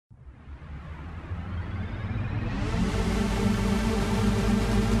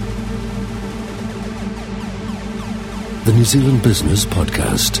The New Zealand Business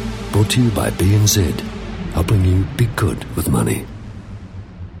Podcast, brought to you by BNZ, helping you be good with money.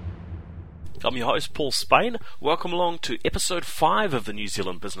 I'm your host, Paul Spain. Welcome along to episode 5 of the New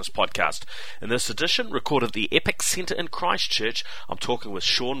Zealand Business Podcast. In this edition, recorded at the Epic Centre in Christchurch, I'm talking with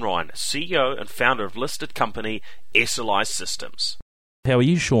Shaun Ryan, CEO and founder of listed company SLI Systems. How are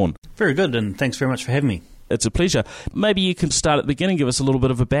you, Shaun? Very good, and thanks very much for having me. It's a pleasure. Maybe you can start at the beginning, give us a little bit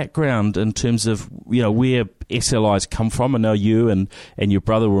of a background in terms of where SLI's come from. I know you and your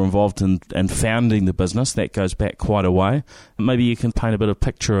brother were involved in founding the business. That goes back quite a way. Maybe you can paint a bit of a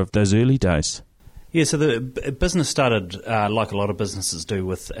picture of those early days. Yeah, so the business started, like a lot of businesses do,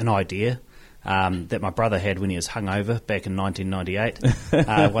 with an idea that my brother had when he was hungover back in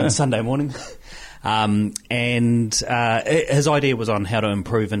 1998, one Sunday morning. And his idea was on how to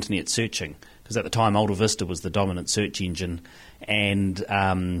improve internet searching. Because at the time, Alta Vista was the dominant search engine, and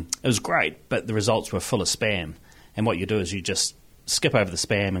it was great, but the results were full of spam. And what you do is you just skip over the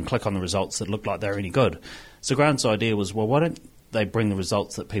spam and click on the results that look like they're any good. So Grant's idea was, well, why don't they bring the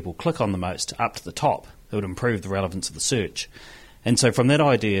results that people click on the most up to the top? It would improve the relevance of the search. And so from that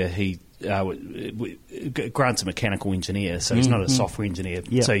idea, Grant's a mechanical engineer, so he's not a software engineer.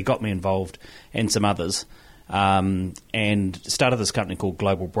 Yeah. So he got me involved and some others. And started this company called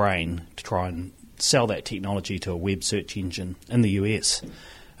Global Brain to try and sell that technology to a web search engine in the US,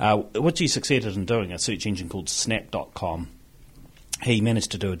 which he succeeded in doing, a search engine called Snap.com. He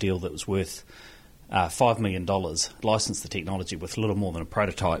managed to do a deal that was worth $5 million, licensed the technology with little more than a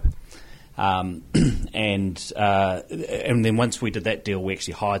prototype. And then once we did that deal, we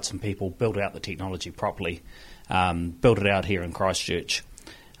actually hired some people, built out the technology properly, built it out here in Christchurch.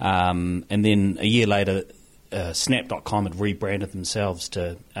 And then a year later, Snap.com had rebranded themselves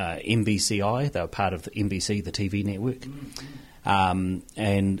to MBCI. They were part of the NBC, the TV network.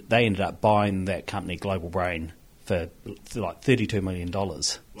 And they ended up buying that company, Global Brain, for like $32 million. Wow.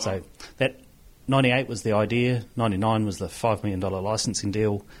 So that 98 was the idea, 99 was the $5 million licensing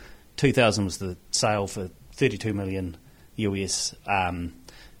deal, 2000 was the sale for $32 million US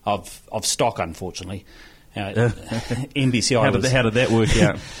of stock, unfortunately. MBCI How did that work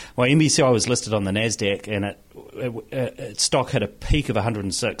out? Well, MBCI was listed on the NASDAQ, and its stock had a peak of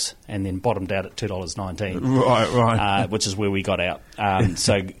 106 and then bottomed out at $2.19. Right. Which is where we got out.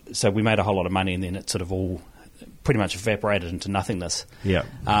 So we made a whole lot of money, and then it sort of all pretty much evaporated into nothingness. Yeah.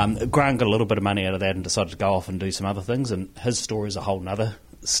 Grant got a little bit of money out of that and decided to go off and do some other things, and his story is a whole nother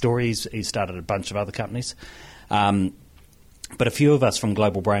story. He started a bunch of other companies. But a few of us from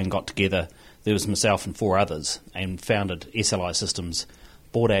Global Brain got together. There was myself and 4 others, and founded SLI Systems,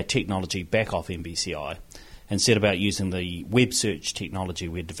 bought our technology back off MBCI, and set about using the web search technology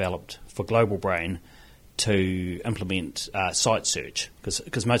we had developed for Global Brain to implement site search,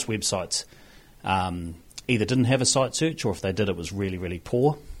 because most websites either didn't have a site search, or if they did, it was really, really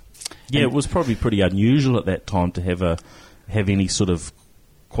poor. Yeah, it was probably pretty unusual at that time to have any sort of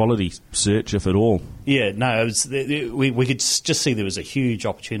quality search, if at all. Yeah, no, it was, we could just see there was a huge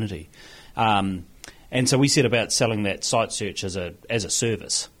opportunity. And so we set about selling that site search as a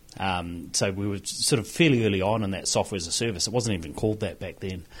service. So we were sort of fairly early on in that software as a service. It wasn't even called that back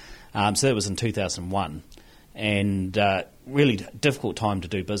then. So that was in 2001. And really difficult time to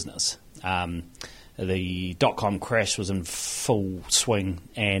do business. The dot-com crash was in full swing,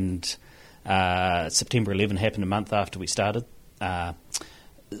 and September 11 happened a month after we started. So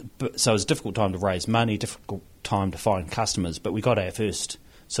it was a difficult time to raise money, difficult time to find customers. But we got our first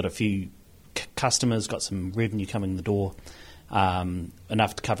sort of few customers, got some revenue coming in the door,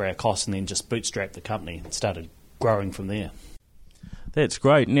 enough to cover our costs, and then just bootstrapped the company and started growing from there. That's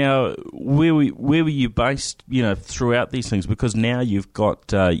great. Now, where were you based, throughout these things? Because now you've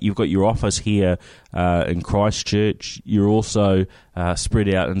got your office here in Christchurch. You're also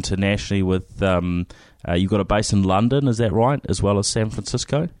spread out internationally with you've got a base in London, is that right, as well as San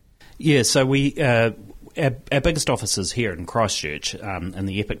Francisco? Yeah. So we our biggest office is here in Christchurch in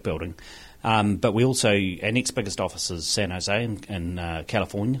the Epic building. But we also, our next biggest office is San Jose in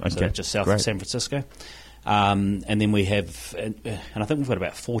California, so just south of San Francisco. And then we have, and I think we've got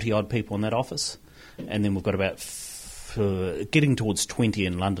about 40-odd people in that office. And then we've got about getting towards 20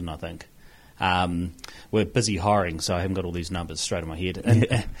 in London, I think. We're busy hiring, so I haven't got all these numbers straight in my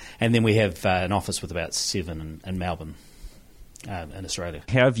head. And then we have an office with about 7 in Melbourne. In Australia.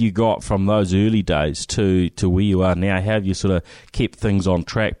 How have you got from those early days to where you are now? How have you sort of kept things on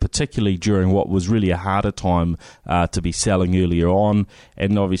track, particularly during what was really a harder time to be selling earlier on?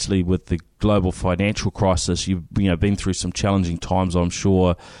 And obviously with the global financial crisis, you've been through some challenging times, I'm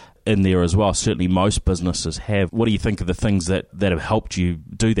sure, in there as well. Certainly most businesses have. What do you think of the things that have helped you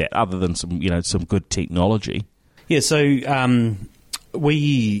do that, other than some good technology? Yeah, so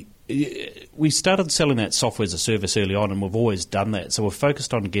we started selling that software as a service early on, and we've always done that. So we're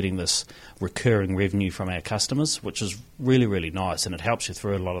focused on getting this recurring revenue from our customers, which is really, really nice, and it helps you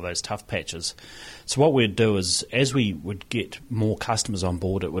through a lot of those tough patches. So what we'd do is, as we would get more customers on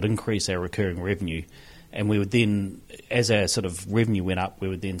board, it would increase our recurring revenue, and we would then, as our sort of revenue went up, we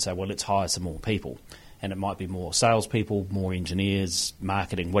would then say, well, let's hire some more people. And it might be more salespeople, more engineers,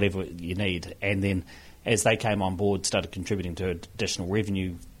 marketing, whatever you need. And then as they came on board, started contributing to additional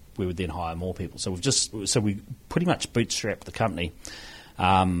revenue, we would then hire more people. So we pretty much bootstrapped the company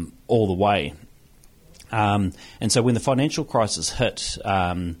all the way. And so when the financial crisis hit,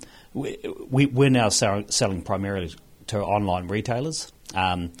 we're now selling primarily to online retailers.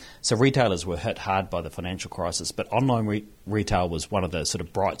 So retailers were hit hard by the financial crisis, but online retail was one of the sort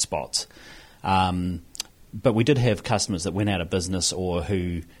of bright spots. But we did have customers that went out of business or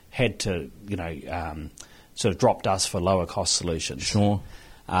who had to, sort of dropped us for lower cost solutions. Sure.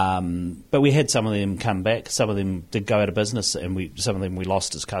 But we had some of them come back. Some of them did go out of business, and some of them we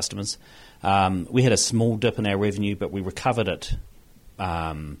lost as customers. We had a small dip in our revenue, but we recovered it.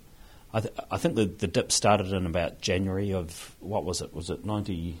 I think the dip started in about January of, what was it? Was it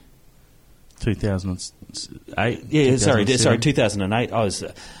 2008? Yeah, sorry, 2008. I was,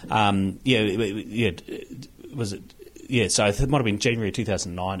 was it? Yeah, so it might have been January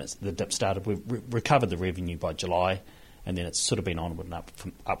 2009. The dip started. We recovered the revenue by July, and then it's sort of been onward and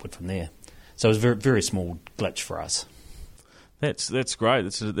upward from there. So it was a very, very small glitch for us. That's great.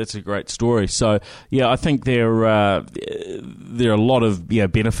 That's a great story. So yeah, I think there are a lot of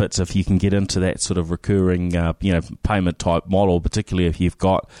benefits if you can get into that sort of recurring payment type model, particularly if you've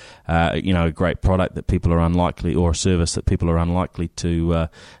got a great product that people are unlikely, or a service that people are unlikely to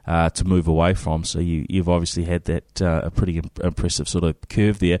move away from. So you've obviously had that a pretty impressive sort of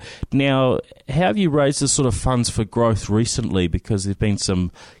curve there. Now, how have you raised this sort of funds for growth recently? Because there's been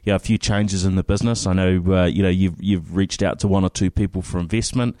some a few changes in the business. I know you've reached out to one or two people for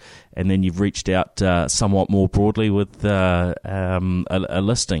investment, and then you've reached out somewhat more broadly with a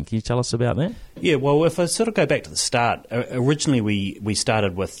listing. Can you tell us about that? Yeah, well, if I sort of go back to the start, originally we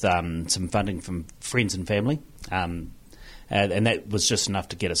started with some funding from friends and family, and that was just enough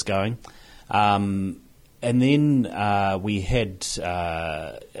to get us going. And then we had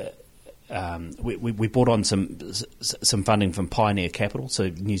we brought on some funding from Pioneer Capital, so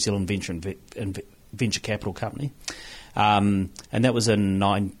New Zealand venture capital company. And that was in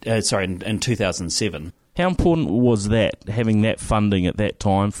 2007. How important was that, having that funding at that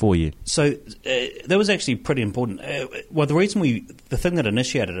time for you? So that was actually pretty important. Well, the thing that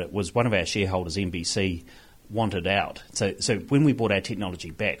initiated it was one of our shareholders, NBC, wanted out. So when we bought our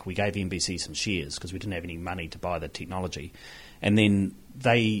technology back, we gave NBC some shares because we didn't have any money to buy the technology. And then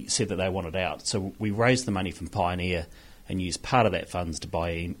they said that they wanted out. So we raised the money from Pioneer and used part of that funds to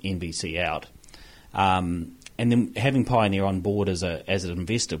buy NBC out. And then having Pioneer on board as an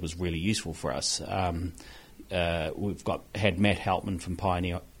investor was really useful for us. We've had Matt Helpman from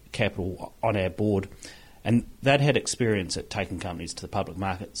Pioneer Capital on our board, and they'd had experience at taking companies to the public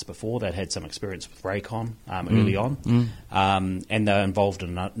markets before. They'd had some experience with Raycon early on, and they're involved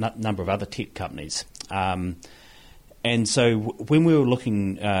in a number of other tech companies. And so when we were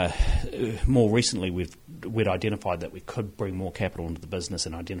looking more recently, we'd identified that we could bring more capital into the business,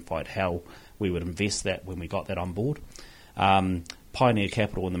 and identified how we would invest that when we got that on board. Pioneer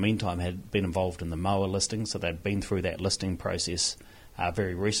Capital, in the meantime, had been involved in the Moa listing, so they'd been through that listing process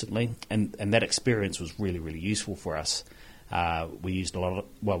very recently, and that experience was really, really useful for us. We used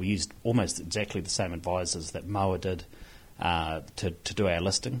we used almost exactly the same advisors that Moa did to do our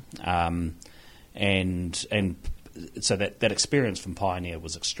listing, and so that experience from Pioneer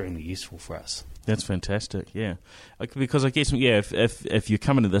was extremely useful for us. That's fantastic, yeah. Because I guess, if you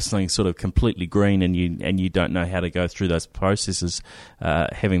come into this thing sort of completely green and you don't know how to go through those processes,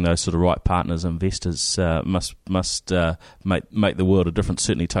 having those sort of right partners, investors must make the world a difference.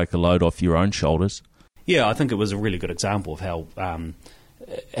 Certainly take a load off your own shoulders. Yeah, I think it was a really good example of how an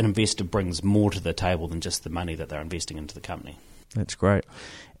investor brings more to the table than just the money that they're investing into the company. That's great.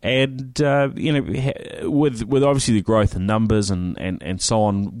 And, with obviously the growth in numbers and so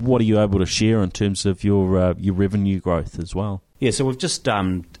on, what are you able to share in terms of your revenue growth as well? Yeah, so we've just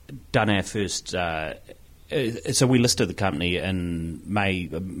done our first... so we listed the company in May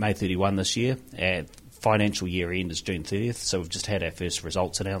 31 this year. Our financial year end is June 30th, so we've just had our first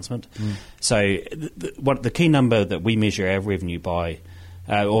results announcement. So the key number that we measure our revenue by,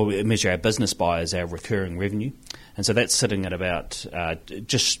 or measure our business by, is our recurring revenue. And so that's sitting at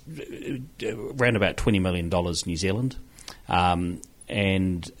just around about $20 million New Zealand. And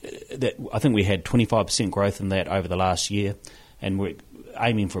and that I think we had 25% growth in that over the last year, and we're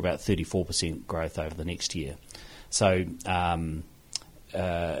aiming for about 34% growth over the next year. So, and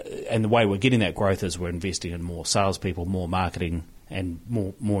the way we're getting that growth is we're investing in more salespeople, more marketing, and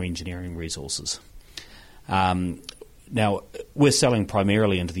more engineering resources. Now, we're selling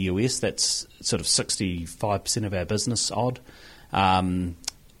primarily into the US. That's sort of 65% of our business odd. And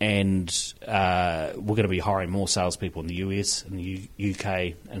we're going to be hiring more salespeople in the US, in the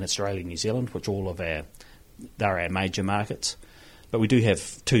UK, and Australia and New Zealand, which they're our major markets. But we do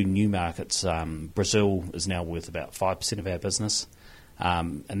have two new markets. Brazil is now worth about 5% of our business,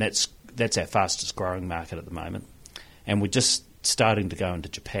 and that's our fastest growing market at the moment. And we're just starting to go into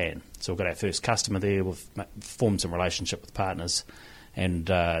Japan. So we've got our first customer there. We've formed some relationship with partners, and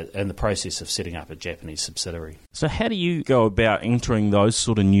in the process of setting up a Japanese subsidiary. So how do you go about entering those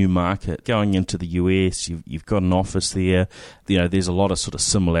sort of new market? Going into the US, you've got an office there. There's a lot of sort of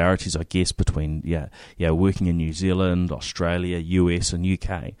similarities, I guess, between working in New Zealand, Australia, US, and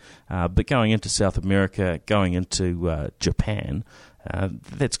UK. But going into South America, going into Japan,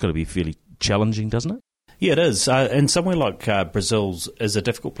 that's got to be fairly challenging, doesn't it? Yeah, it is. And somewhere like Brazil is a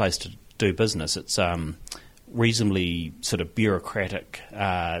difficult place to do business. It's reasonably sort of bureaucratic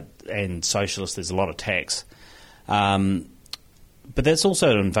and socialist. There's a lot of tax. But that's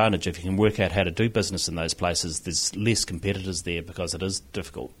also an advantage if you can work out how to do business in those places. There's less competitors there because it is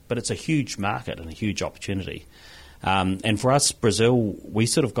difficult. But it's a huge market and a huge opportunity. And for us, Brazil, we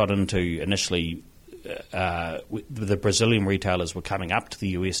sort of got into initially the Brazilian retailers were coming up to the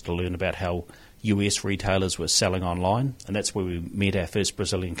US to learn about how US retailers were selling online, and that's where we met our first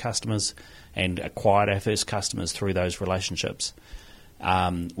Brazilian customers and acquired our first customers through those relationships.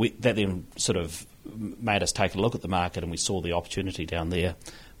 That then sort of made us take a look at the market, and we saw the opportunity down there.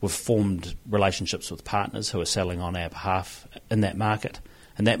 We've formed relationships with partners who are selling on our behalf in that market,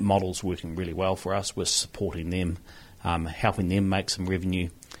 and that model's working really well for us. We're supporting them, helping them make some revenue.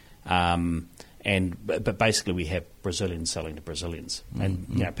 But basically, we have Brazilians selling to Brazilians,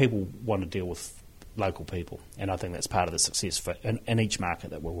 and people want to deal with local people, and I think that's part of the success in each market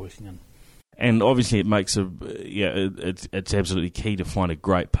that we're working in. And obviously, it makes it's absolutely key to find a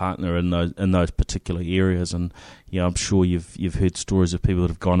great partner in those particular areas. And I'm sure you've heard stories of people that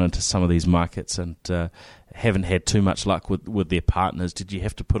have gone into some of these markets and haven't had too much luck with their partners. Did you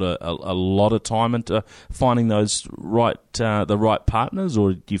have to put a lot of time into finding those the right partners,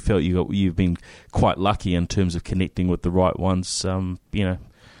 or do you felt you've been quite lucky in terms of connecting with the right ones,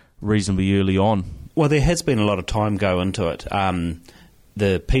 reasonably early on? Well, there has been a lot of time go into it.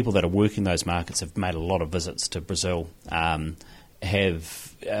 The people that are working those markets have made a lot of visits to Brazil, and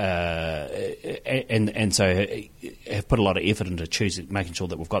so have put a lot of effort into making sure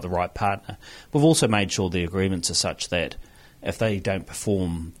that we've got the right partner. We've also made sure the agreements are such that if they don't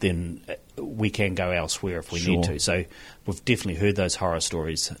perform, then we can go elsewhere if we need to. So we've definitely heard those horror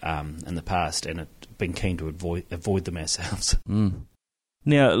stories in the past, and have been keen to avoid them ourselves.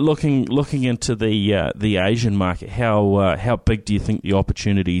 Now, looking into the Asian market, how big do you think the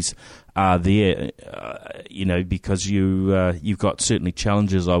opportunities are there? Because you've got certainly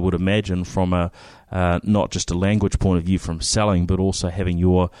challenges, I would imagine, from a not just a language point of view from selling, but also having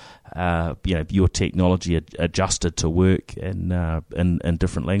your technology adjusted to work in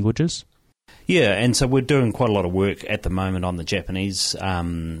different languages. Yeah, and so we're doing quite a lot of work at the moment on the Japanese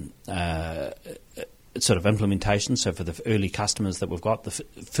sort of implementation. So for the early customers that we've got, the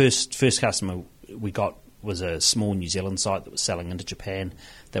first customer we got was a small New Zealand site that was selling into Japan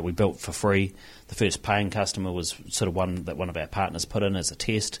that we built for free. The first paying customer was sort of one that one of our partners put in as a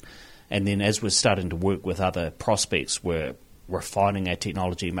test. And then as we're starting to work with other prospects, we're refining our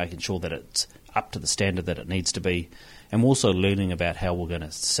technology, making sure that it's up to the standard that it needs to be. And we're also learning about how we're going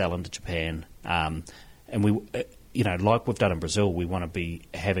to sell into Japan. And we, like we've done in Brazil, we want to be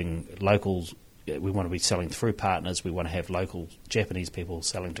having locals. We want to be selling through partners. We want to have local Japanese people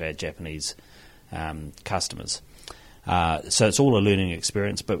selling to our Japanese customers. So it's all a learning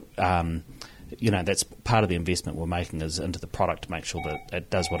experience, but that's part of the investment we're making is into the product to make sure that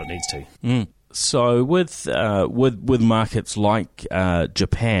it does what it needs to. So with markets like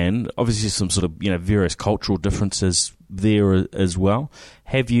Japan, obviously some sort of various cultural differences there as well.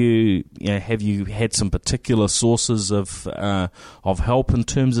 Have you had some particular sources of help in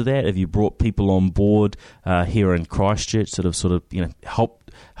terms of that? Have you brought people on board here in Christchurch that have sort of help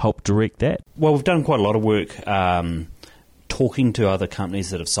direct that? Well, we've done quite a lot of work talking to other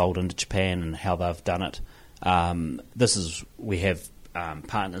companies that have sold into Japan and how they've done it. We have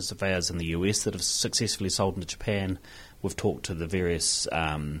partners of ours in the US that have successfully sold into Japan. We've talked to the various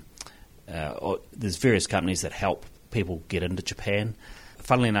there's various companies that help people get into Japan.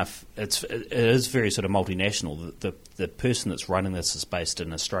 Funnily enough, it is very sort of multinational. The person that's running this is based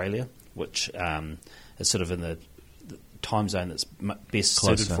in Australia, which is sort of in the time zone that's best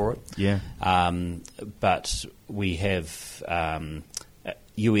Closer. suited for it. Yeah. But we have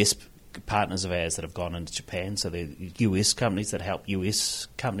US partners of ours that have gone into Japan, so they're US companies that help US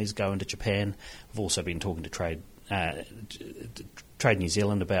companies go into Japan. We've also been talking to Trade New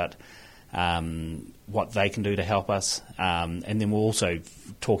Zealand about what they can do to help us, and then we're also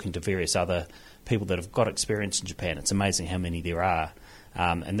talking to various other people that have got experience in Japan. It's amazing how many there are,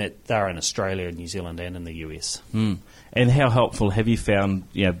 and that they're in Australia, New Zealand and in the US. And how helpful have you found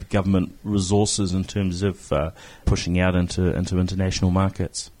government resources in terms of pushing out into international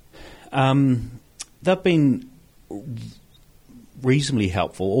markets? They've been reasonably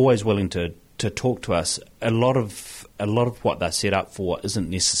helpful, always willing to talk to us. A lot of what they're set up for isn't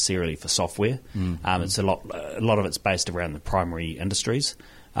necessarily for software. It's a lot of it's based around the primary industries,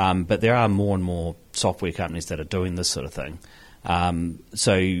 but there are more and more software companies that are doing this sort of thing.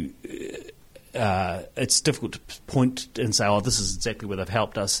 So it's difficult to point and say, this is exactly where they've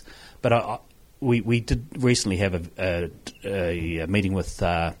helped us. But we did recently have a meeting with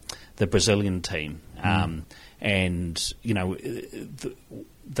the Brazilian team, and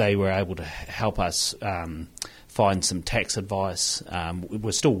they were able to help us find some tax advice.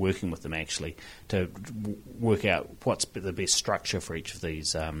 We're still working with them actually to work out what's the best structure for each of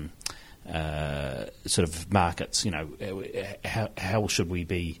these sort of markets. How should we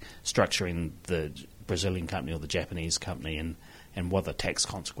be structuring the Brazilian company or the Japanese company, and what are the tax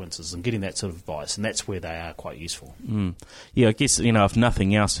consequences, and getting that sort of advice, and that's where they are quite useful. Yeah, I guess if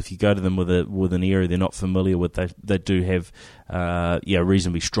nothing else, if you go to them with an area they're not familiar with, they do have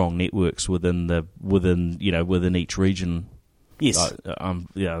reasonably strong networks within each region. Yes.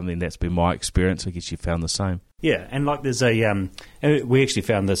 That's been my experience. I guess you found the same. Yeah, and there's we actually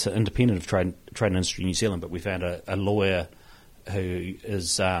found this independent of Trade Industry New Zealand, but we found a lawyer who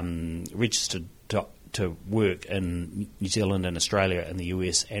is registered to work in New Zealand and Australia and the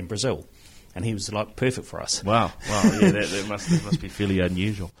US and Brazil, and he was perfect for us. Wow, yeah, that must be fairly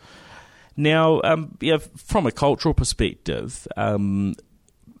unusual. Now, from a cultural perspective,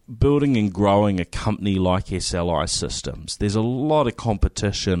 building and growing a company like SLI Systems, there's a lot of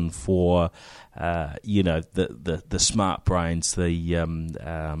competition for the smart brains,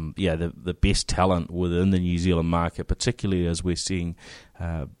 the best talent within the New Zealand market, particularly as we're seeing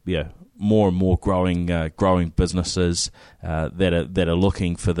more and more growing businesses that are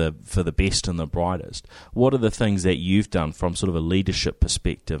looking for the best and the brightest. What are the things that you've done from sort of a leadership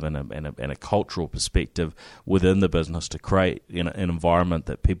perspective and a cultural perspective within the business to create an environment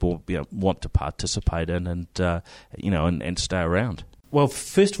that people want to participate in and stay around? Well,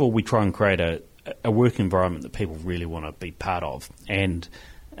 first of all, we try and create a work environment that people really want to be part of, and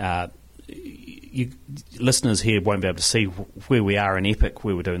you listeners here won't be able to see where we are in Epic,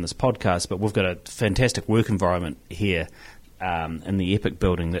 where we're doing this podcast, but we've got a fantastic work environment here in the Epic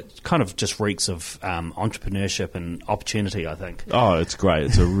building that kind of just reeks of entrepreneurship and opportunity, I think. Oh, it's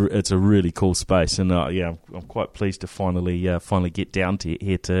great. It's a really cool space, and I'm quite pleased to finally get down to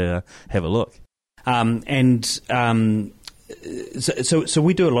here to have a look. So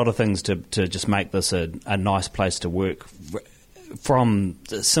we do a lot of things to just make this a nice place to work, from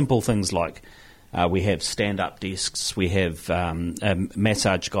simple things like we have stand-up desks, we have a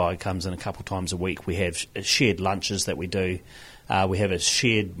massage guy comes in a couple of times a week, we have shared lunches that we do, we have a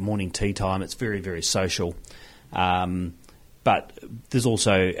shared morning tea time. It's very, very social. But there's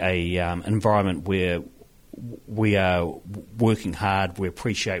also an environment where we are working hard, we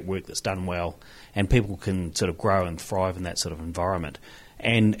appreciate work that's done well, and people can sort of grow and thrive in that sort of environment.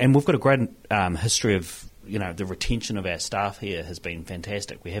 And we've got a great history of, the retention of our staff here has been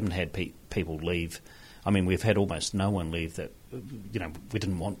fantastic. We haven't had people leave. I mean, we've had almost no one leave that, we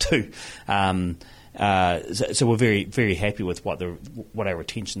didn't want to. So we're very, very happy with what our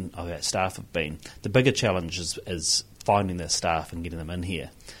retention of our staff have been. The bigger challenge is finding their staff and getting them in here.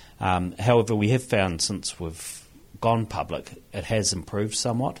 However, we have found since we've gone public, it has improved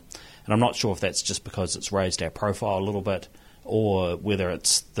somewhat. And I'm not sure if that's just because it's raised our profile a little bit, or whether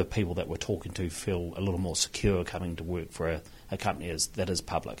it's the people that we're talking to feel a little more secure coming to work for a company that is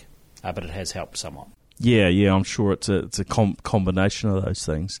public. But it has helped somewhat. Yeah, I'm sure it's a combination of those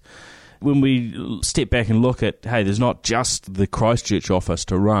things. When we step back and look at, hey, there's not just the Christchurch office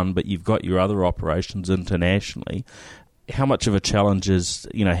to run, but you've got your other operations internationally. How much of a challenge has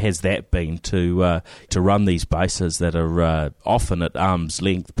that been to run these bases that are often at arm's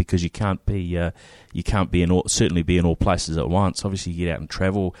length, because you can't be certainly be in all places at once. Obviously, you get out and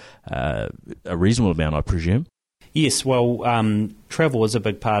travel a reasonable amount, I presume. Yes, well, travel is a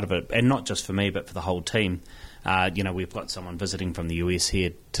big part of it, and not just for me, but for the whole team. We've got someone visiting from the US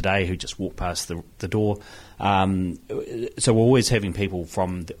here today who just walked past the door. So we're always having people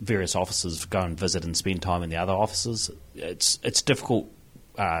from the various offices go and visit and spend time in the other offices. It's difficult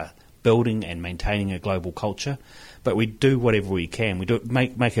building and maintaining a global culture, but we do whatever we can. We do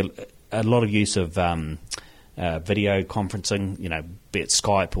make a lot of use of video conferencing, be it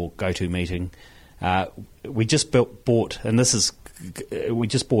Skype or GoToMeeting. We just bought a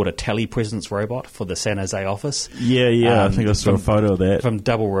telepresence robot for the San Jose office. Yeah, I think I saw a photo of that. From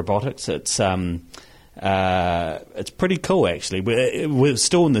Double Robotics. It's pretty cool, actually. We're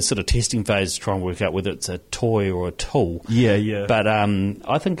still in the sort of testing phase to try and work out whether it's a toy or a tool. Yeah. But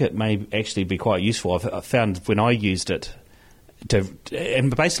I think it may actually be quite useful. I found when I used it,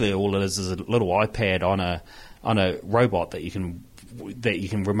 and basically all it is a little iPad on a robot that you can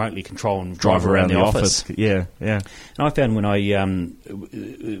remotely control and drive around the office. Yeah. And I found when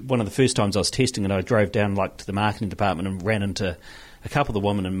one of the first times I was testing it, I drove down to the marketing department and ran into a couple of the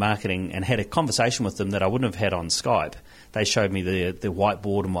women in marketing and had a conversation with them that I wouldn't have had on Skype. They showed me the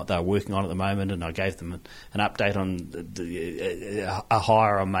whiteboard and what they were working on at the moment, and I gave them an update on a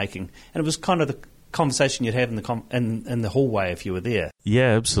hire I'm making. And it was kind of the conversation you'd have in the hallway if you were there.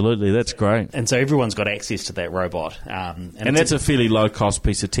 Yeah, absolutely. That's great. And so everyone's got access to that robot. And that's a fairly low-cost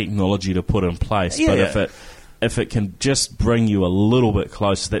piece of technology to put in place. Yeah. But if it can just bring you a little bit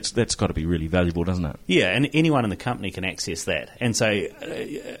closer, that's got to be really valuable, doesn't it? Yeah, and anyone in the company can access that. And so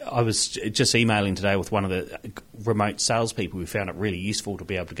I was just emailing today with one of the remote salespeople who found it really useful to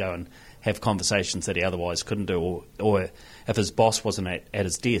be able to go and have conversations that he otherwise couldn't do, or if his boss wasn't at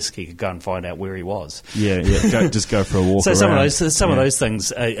his desk, he could go and find out where he was. Yeah. Just go for a walk. So around. some of those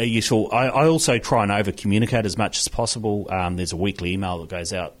things are useful. I also try and over communicate as much as possible. There's a weekly email that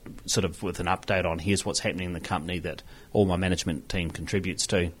goes out, sort of with an update on here's what's happening in the company that all my management team contributes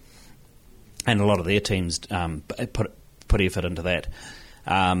to, and a lot of their teams put effort into that.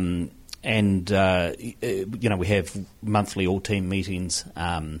 We have monthly all team meetings.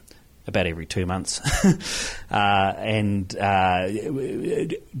 About every 2 months, and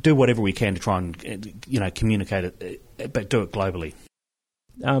do whatever we can to try and communicate it, but do it globally.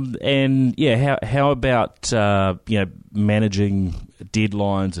 How about managing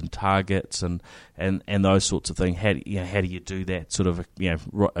deadlines and targets and those sorts of things? How do you do that sort of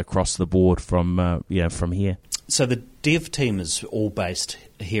across the board from here? So the dev team is all based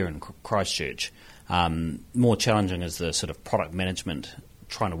here in Christchurch. More challenging is the sort of product management,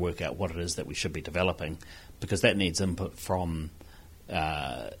 trying to work out what it is that we should be developing, because that needs input from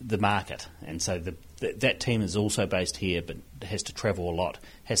the market. And so that team is also based here, but has to travel a lot,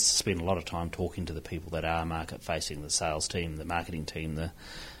 has to spend a lot of time talking to the people that are market-facing, the sales team, the marketing team, the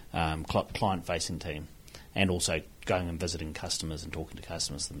client-facing team, and also going and visiting customers and talking to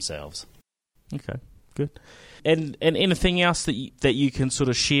customers themselves. Okay, good. And anything else that you can sort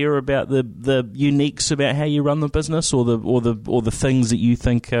of share about the uniques about how you run the business, or the things that you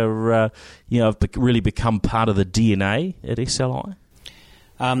think are have really become part of the DNA at SLI?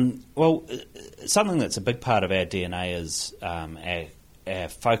 Well, something that's a big part of our DNA is our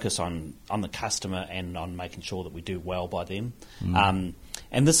focus on the customer and on making sure that we do well by them. And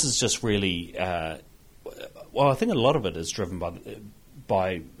this is just really I think a lot of it is driven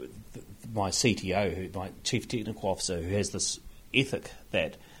by my CTO, my Chief Technical Officer, who has this ethic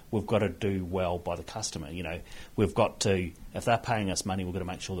that we've got to do well by the customer. We've got to, if they're paying us money, we've got to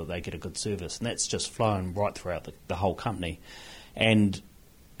make sure that they get a good service. And that's just flown right throughout the whole company. And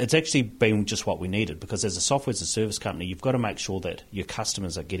it's actually been just what we needed, because as a software as a service company, you've got to make sure that your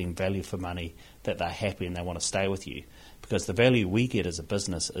customers are getting value for money, that they're happy and they want to stay with you. Because the value we get as a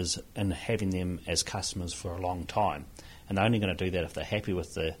business is in having them as customers for a long time. And they're only going to do that if they're happy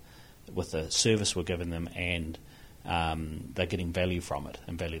with the service we're giving them, and they're getting value from it,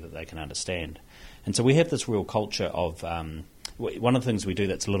 and value that they can understand. And so we have this real culture of one of the things we do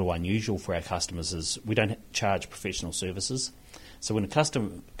that's a little unusual for our customers is we don't charge professional services. So when a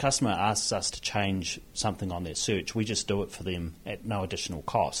customer asks us to change something on their search, we just do it for them at no additional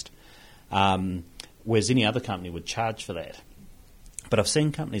cost, whereas any other company would charge for that. But I've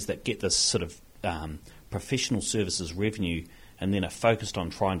seen companies that get this sort of professional services revenue and then are focused on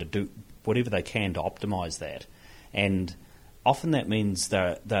trying to do whatever they can to optimise that. And often that means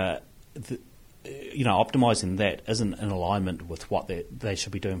optimising that isn't in alignment with what they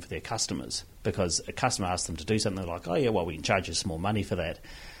should be doing for their customers, because a customer asks them to do something, they're like, oh yeah, well, we can charge you some more money for that.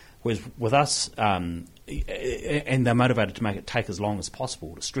 Whereas with us, and they're motivated to make it take as long as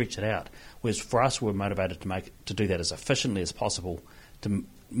possible, to stretch it out. Whereas for us, we're motivated to do that as efficiently as possible, to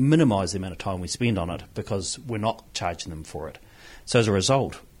minimise the amount of time we spend on it because we're not charging them for it. So as a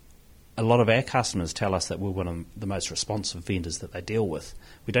result, a lot of our customers tell us that we're one of the most responsive vendors that they deal with.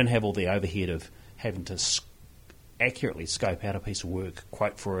 We don't have all the overhead of having to accurately scope out a piece of work,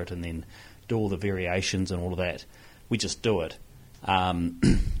 quote for it, and then do all the variations and all of that. We just do it.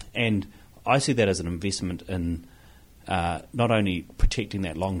 And I see that as an investment in not only protecting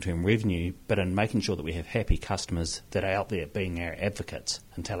that long-term revenue, but in making sure that we have happy customers that are out there being our advocates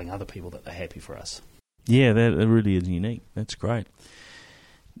and telling other people that they're happy for us. Yeah, that really is unique. That's great.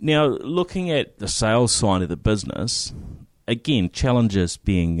 Now, looking at the sales side of the business, again, challenges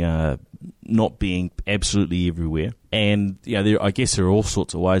being not being absolutely everywhere, and I guess there are all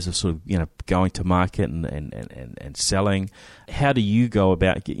sorts of ways of sort of going to market and selling. How do you go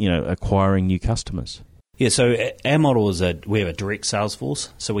about acquiring new customers? Yeah, so our model is we have a direct sales force.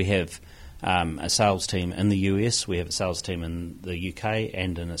 So we have a sales team in the US, we have a sales team in the UK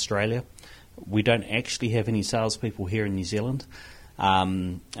and in Australia. We don't actually have any salespeople here in New Zealand.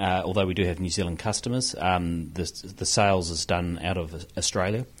 Although we do have New Zealand customers, the sales is done out of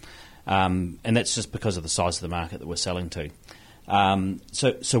Australia, and that's just because of the size of the market that we're selling to.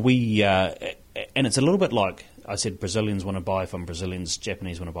 So we, and it's a little bit like I said, Brazilians want to buy from Brazilians,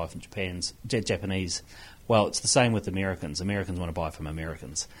 Japanese want to buy from Japanese. Well, it's the same with Americans. Americans want to buy from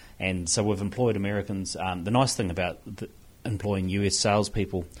Americans, and so we've employed Americans. The nice thing about employing US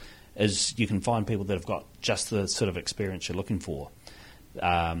salespeople is you can find people that have got just the sort of experience you're looking for.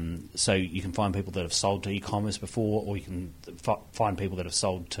 So you can find people that have sold to e-commerce before, or you can find people that have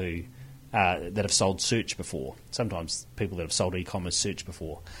sold to search before. Sometimes people that have sold e-commerce search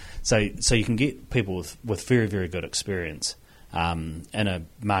before. So you can get people with very, very good experience in a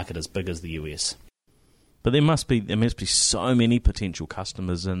market as big as the US. But there must be so many potential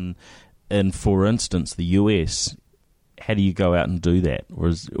customers in for instance, the US. How do you go out and do that,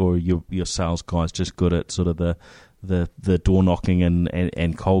 or your sales guys just good at sort of the door knocking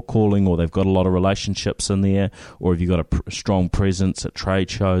and cold calling, or they've got a lot of relationships in there, or have you got a strong presence at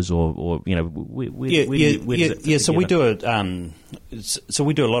trade shows, or where does it fit So together?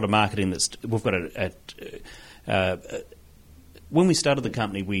 we do a lot of marketing. We've got when we started the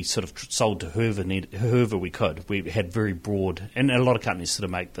company, we sort of sold to whoever we could. We had very broad, and a lot of companies sort of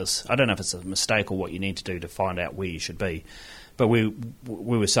make this. I don't know if it's a mistake or what you need to do to find out where you should be, but we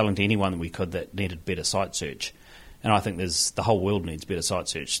were selling to anyone that we could that needed better site search. And I think the whole world needs better site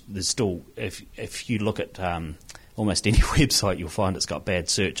search. There's still, if you look at almost any website, you'll find it's got bad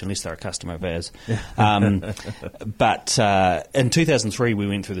search, unless they're a customer of ours. But in 2003, we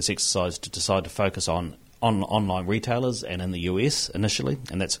went through this exercise to decide to focus on online retailers and in the US initially,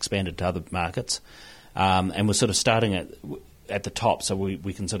 and that's expanded to other markets. And we're sort of starting at the top, so we've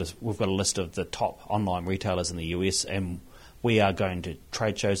got a list of the top online retailers in the US, and we are going to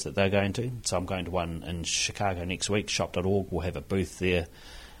trade shows that they're going to. So I'm going to one in Chicago next week, shop.org. We'll have a booth there.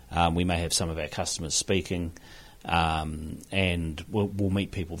 We may have some of our customers speaking, and we'll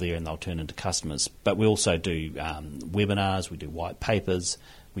meet people there and they'll turn into customers. But we also do webinars, we do white papers,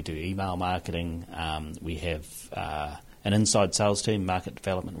 we do email marketing. We have an inside sales team, market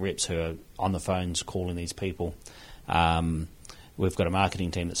development reps who are on the phones calling these people. We've got a marketing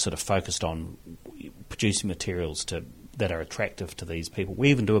team that's sort of focused on producing materials that are attractive to these people. We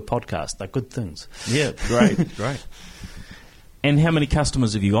even do a podcast. They're good things. Yeah, great. And how many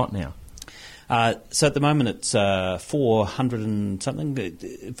customers have you got now? So at the moment it's 400 and something.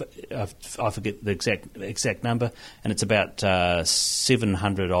 I forget the exact number, and it's about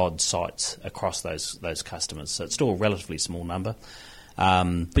 700 odd sites across those customers. So it's still a relatively small number.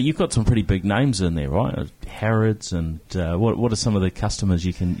 But you've got some pretty big names in there, right? Harrods, and what are some of the customers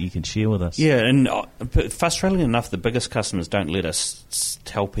you can share with us? Yeah, and frustratingly enough, the biggest customers don't let us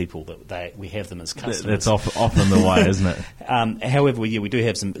tell people that we have them as customers. That's often the way, isn't it? However, we do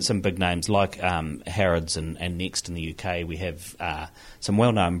have some big names like Harrods and Next in the UK. We have some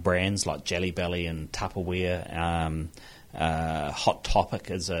well-known brands like Jelly Belly and Tupperware. Hot Topic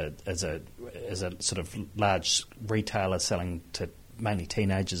is a sort of large retailer selling to mainly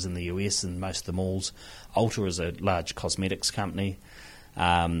teenagers in the US and most of the malls. Ultra is a large cosmetics company.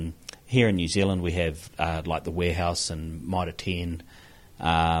 Here in New Zealand we have like The Warehouse and Mitre 10,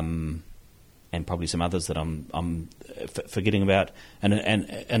 and probably some others that I'm forgetting about. And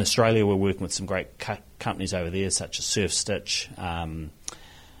in Australia we're working with some great companies over there, such as Surf Stitch, who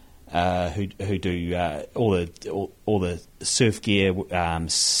do all the surf gear,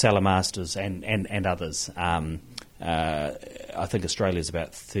 Sailor Masters and others. I think Australia is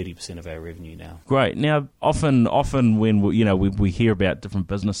about 30% of our revenue now. Great. Now, often when we hear about different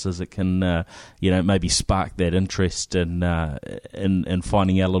businesses, it can maybe spark that interest in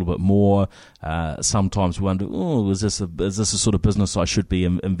finding out a little bit more. Sometimes we wonder, is this a sort of business I should be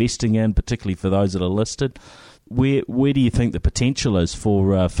investing in, particularly for those that are listed? Where do you think the potential is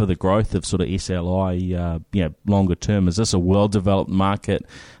for the growth of sort of SLI longer term? Is this a well-developed market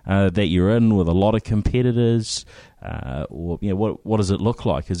that you're in with a lot of competitors? Or what does it look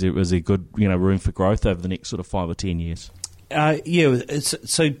like? Is there good room for growth over the next sort of 5 or 10 years?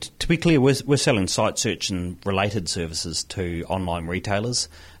 So to be clear, we're selling site search and related services to online retailers.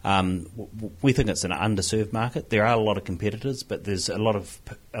 We think it's an underserved market. There are a lot of competitors, but there's a lot of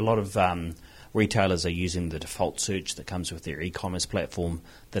retailers are using the default search that comes with their e-commerce platform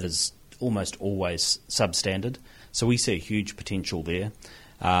that is almost always substandard. So we see a huge potential there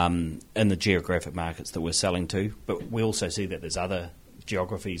in the geographic markets that we're selling to, but we also see that there's other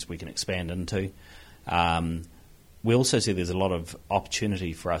geographies we can expand into. We also see there's a lot of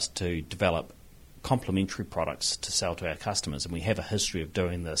opportunity for us to develop complementary products to sell to our customers, and we have a history of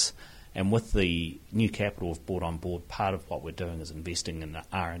doing this. And with the new capital we've brought on board, part of what we're doing is investing in the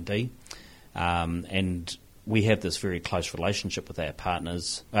R&D. And we have this very close relationship with our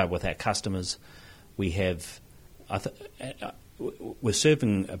partners, with our customers. We're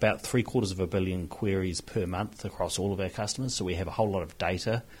serving about 750 million queries per month across all of our customers, so we have a whole lot of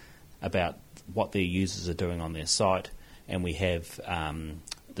data about what their users are doing on their site, and we have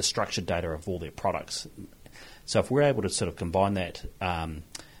the structured data of all their products. So if we're able to sort of combine that,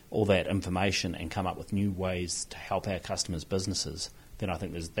 all that information and come up with new ways to help our customers' businesses, then I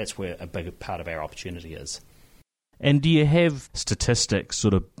think that's where a big part of our opportunity is. And do you have statistics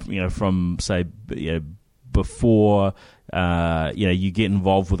sort of, from, say, before you get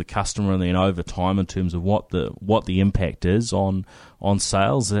involved with a customer and then over time in terms of what the impact is on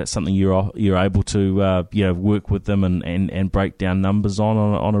sales? Is that something you're able to work with them and break down numbers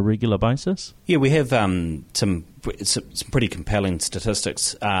on a regular basis? Yeah, we have some pretty compelling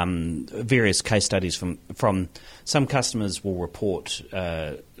statistics. Various case studies from some customers will report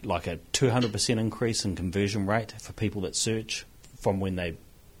like a 200% increase in conversion rate for people that search from when they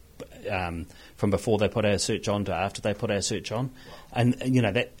from before they put our search on to after they put our search on, and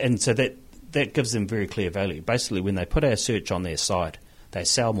so that gives them very clear value. Basically, when they put our search on their site, they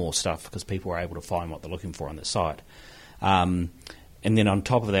sell more stuff because people are able to find what they're looking for on their site. And then on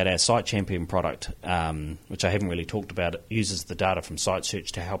top of that, our Site Champion product, which I haven't really talked about, it uses the data from Site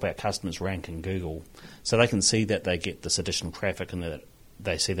Search to help our customers rank in Google, so they can see that they get this additional traffic and that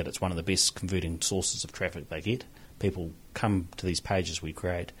they see that it's one of the best converting sources of traffic they get. People come to these pages we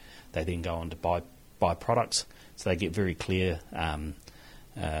create. They then go on to buy products, so they get very clear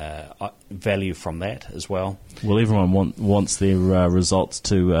value from that as well. Well, everyone wants their results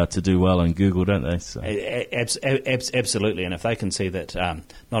to do well in Google, don't they? So. Absolutely, and if they can see that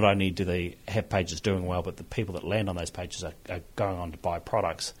not only do they have pages doing well, but the people that land on those pages are going on to buy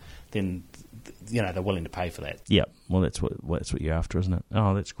products, then they're willing to pay for that. Yeah, well, that's what you're after, isn't it?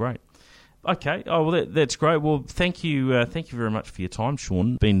 Oh, that's great. Okay. Oh, well, that's great. Well, thank you very much for your time,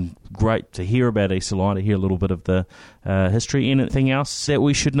 Shaun. Been great to hear about SLI, to hear a little bit of the history. Anything else that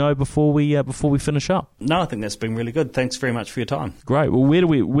we should know before we finish up? No, I think that's been really good. Thanks very much for your time. Great. Well,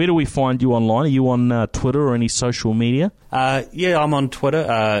 where do we find you online? Are you on Twitter or any social media? Yeah, I'm on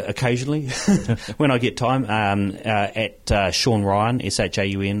Twitter occasionally when I get time. At Shaun Ryan,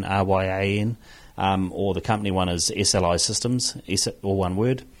 ShaunRyan, or the company one is SLI Systems, all one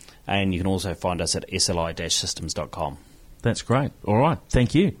word. And you can also find us at SLI-systems.com. That's great. All right.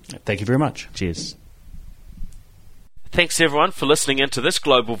 Thank you. Thank you very much. Cheers. Thanks everyone for listening into this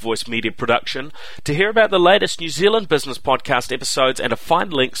Global Voice Media production. To hear about the latest New Zealand Business Podcast episodes and to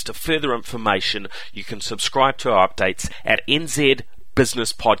find links to further information, you can subscribe to our updates at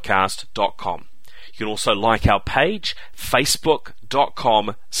nzbusinesspodcast.com. You can also like our page,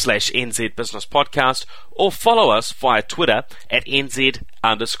 facebook.com/NZ Business Podcast, or follow us via Twitter at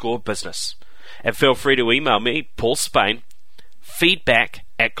NZ_business. And feel free to email me, Paul Spain,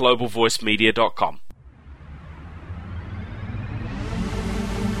 feedback@globalvoicemedia.com.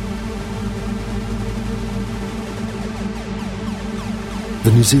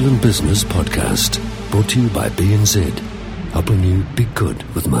 The New Zealand Business Podcast, brought to you by BNZ, helping you be good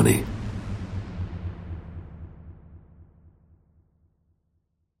with money.